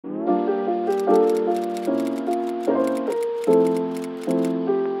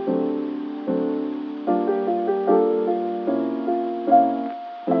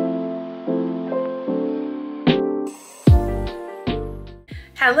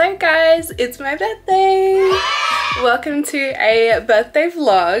Hello guys, it's my birthday! Welcome to a birthday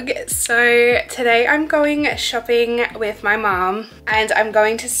vlog. So today I'm going shopping with my mom and I'm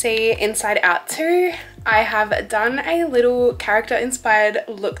going to see Inside Out 2. I have done a little character inspired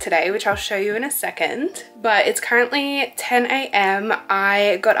look today, which I'll show you in a second, but it's currently 10 a.m.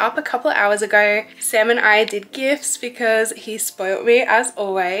 I got up a couple of hours ago. Sam and I did gifts because he spoiled me as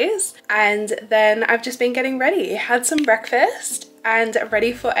always, and then I've just been getting ready, had some breakfast and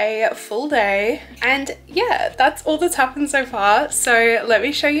ready for a full day. And yeah, that's all that's happened so far. So let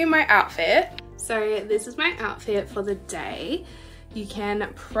me show you my outfit. So this is my outfit for the day. You can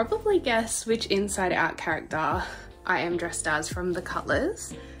probably guess which Inside Out character I am dressed as from the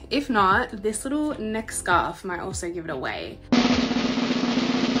colours. If not, this little neck scarf might also give it away.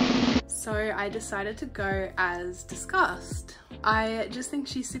 So I decided to go as Disgust. I just think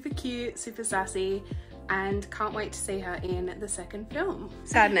she's super cute, super sassy, and can't wait to see her in the second film.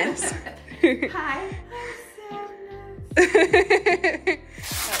 Sadness. Hi, Sadness.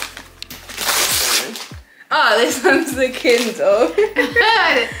 Oh, this one's the Kindle.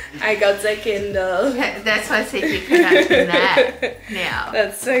 I got the Kindle. That's why I said you can open that now.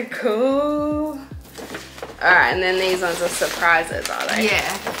 That's so cool. Alright, and then these ones are surprises, are they?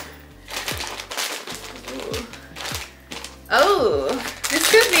 Yeah. Ooh. Oh, this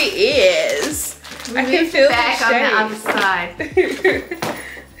could be ears. I can feel the back shape. on the other side.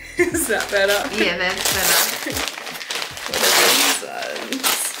 Is that better? Yeah, that's better. What are these ones?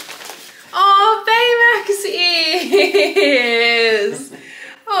 Oh, Baymax ears!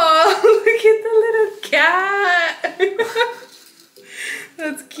 Oh, look at the little cat!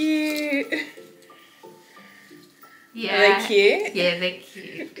 That's cute. Yeah. Are they cute? Yeah, they're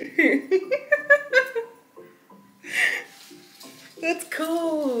cute. That's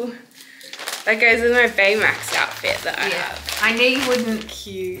cool. That goes with my Baymax outfit that I have. I knew you wouldn't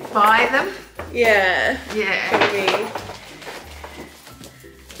Cute. buy them. Yeah. Yeah. For me.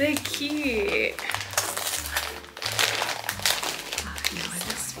 They're cute. Oh,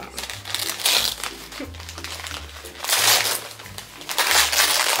 This one.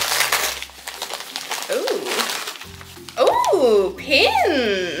 Ooh. Ooh,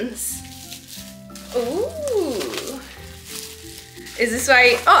 pins. Ooh. Is this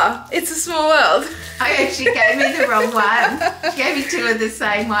why? Oh, it's a small world. She gave me the wrong one. She gave me two of the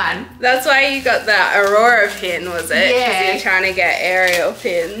same one. That's why you got that Aurora pin, was it? Yeah. Because you're trying to get Ariel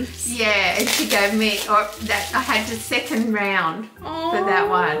pins. Yeah, and she gave me, that I had the second round for that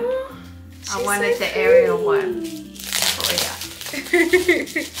one. I wanted the Ariel one for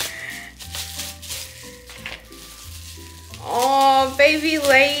you. Oh, baby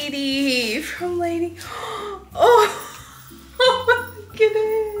lady from Lady. Oh, look at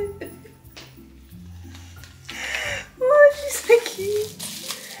it. Oh, she's so cute.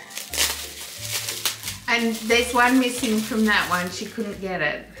 And there's one missing from that one. She couldn't get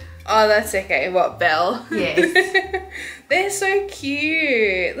it. Oh, that's okay. What, Belle? Yes. They're so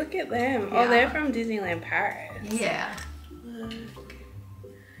cute. Look at them. Yeah. Oh, they're from Disneyland Paris. Yeah. Look.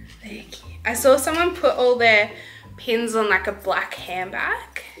 They're cute. I saw someone put all their pins on like a black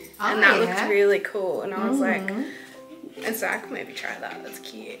handbag. And that looked really cool. And I was like, and so I could maybe try that. That's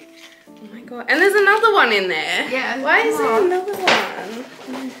cute. Oh my god. And there's another one in there. Yeah. Why is there another one?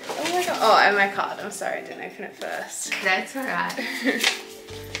 Oh my god. Oh, and my card. I'm sorry I didn't open it first. That's alright.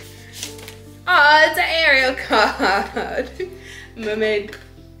 Oh, it's an Ariel card. Mermaid.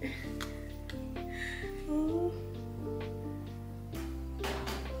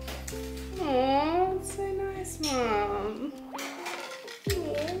 Oh, it's so nice, Mom.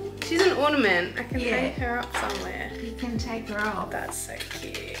 Oh, she's an ornament. I can hang her up somewhere. You can take her off. That's so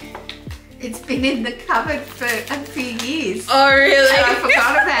cute. It's been in the cupboard for a few years. Oh, really? And I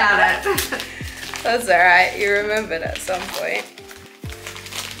forgot about it. That's alright. You remembered at some point.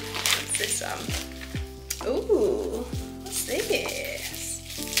 What's this Ooh, what's this?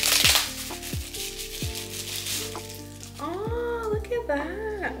 Oh, look at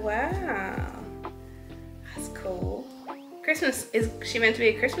that. Wow. That's cool. Christmas, is she meant to be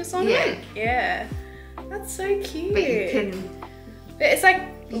a Christmas ornament? Yeah. That's so cute. But you can... But it's like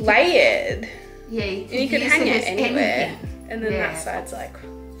layered. Yeah, You can hang it anywhere. anything. And then that side's like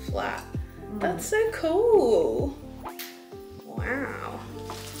flat. That's so cool. Wow.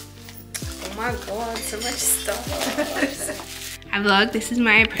 Oh my god, so much stuff. Hi vlog, this is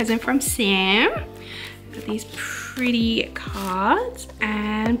my present from Sam. Got these pretty cards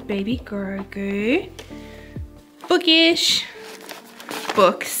and baby Grogu. Bookish.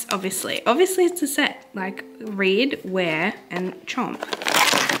 Books, obviously. Obviously it's a set, like read, wear, and chomp.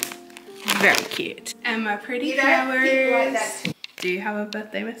 Very cute. And my pretty flowers. Do you have a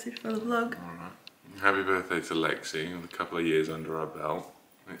birthday message for the vlog? Alright. Happy birthday to Lexi, with a couple of years under our belt.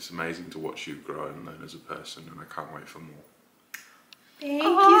 It's amazing to watch you grow and learn as a person, and I can't wait for more. Thank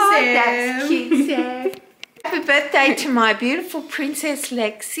you, Sam. That's cute, Sam. Happy birthday to my beautiful princess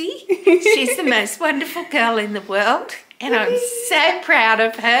Lexi. She's the most wonderful girl in the world, and I'm so proud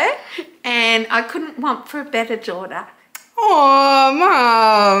of her, and I couldn't want for a better daughter. Aw,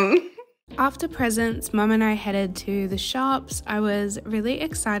 Mum. After presents, Mum and I headed to the shops. I was really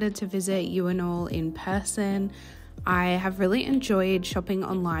excited to visit You and All in person. I have really enjoyed shopping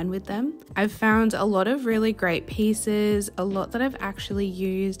online with them. I've found a lot of really great pieces, a lot that I've actually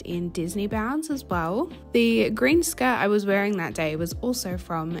used in DisneyBounds as well. The green skirt I was wearing that day was also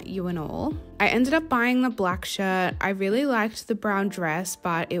from You and All. I ended up buying the black shirt. I really liked the brown dress,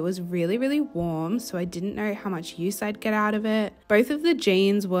 but it was really, really warm, so I didn't know how much use I'd get out of it. Both of the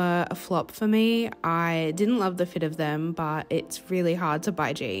jeans were a flop for me. I didn't love the fit of them, but it's really hard to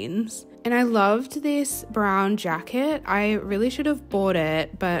buy jeans. And I loved this brown jacket. I really should have bought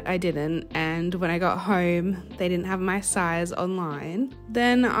it, but I didn't. And when I got home, they didn't have my size online.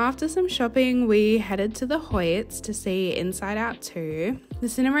 Then after some shopping, we headed to the Hoyts to see Inside Out 2. The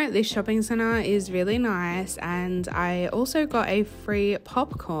cinema at this shopping centre is really nice, and I also got a free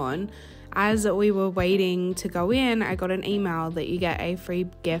popcorn. As we were waiting to go in, I got an email that you get a free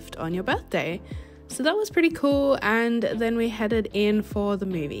gift on your birthday. So that was pretty cool, and then we headed in for the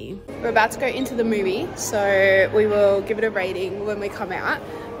movie. We're about to go into the movie, so we will give it a rating when we come out,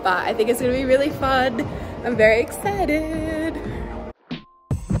 but I think it's going to be really fun. I'm very excited.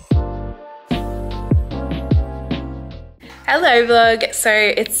 Hello vlog, so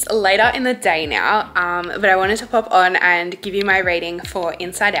it's later in the day now, but I wanted to pop on and give you my rating for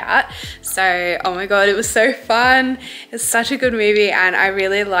Inside Out. So, oh my god, it was so fun. It's such a good movie, and I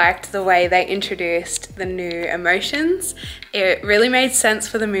really liked the way they introduced the new emotions. It really made sense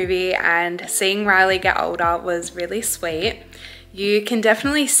for the movie, and seeing Riley get older was really sweet. You can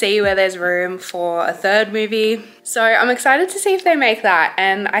definitely see where there's room for a third movie. So I'm excited to see if they make that,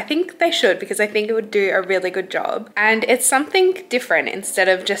 and I think they should, because I think it would do a really good job. And it's something different instead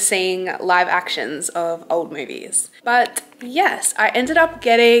of just seeing live actions of old movies. But yes, I ended up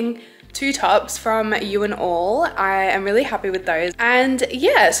getting 2 tops from You and All. I am really happy with those. And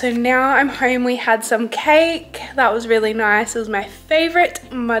yeah, so now I'm home. We had some cake. That was really nice. It was my favorite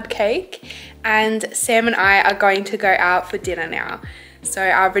mud cake. And Sam and I are going to go out for dinner now. So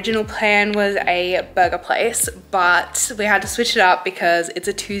our original plan was a burger place, but we had to switch it up because it's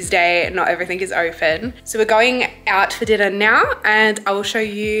a Tuesday, not everything is open. So we're going out for dinner now, and I will show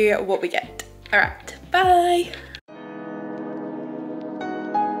you what we get. All right, bye.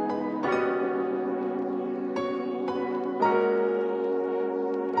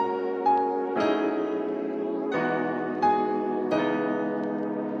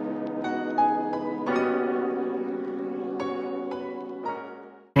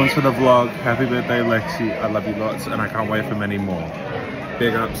 Thanks for the vlog. Happy birthday, Lexi. I love you lots, and I can't wait for many more.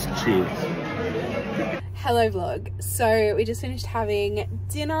 Big ups. Cheers. Hello vlog. So we just finished having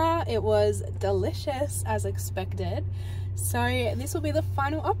dinner. It was delicious as expected. So this will be the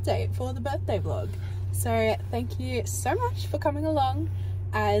final update for the birthday vlog. So thank you so much for coming along,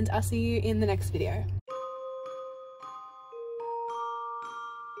 and I'll see you in the next video.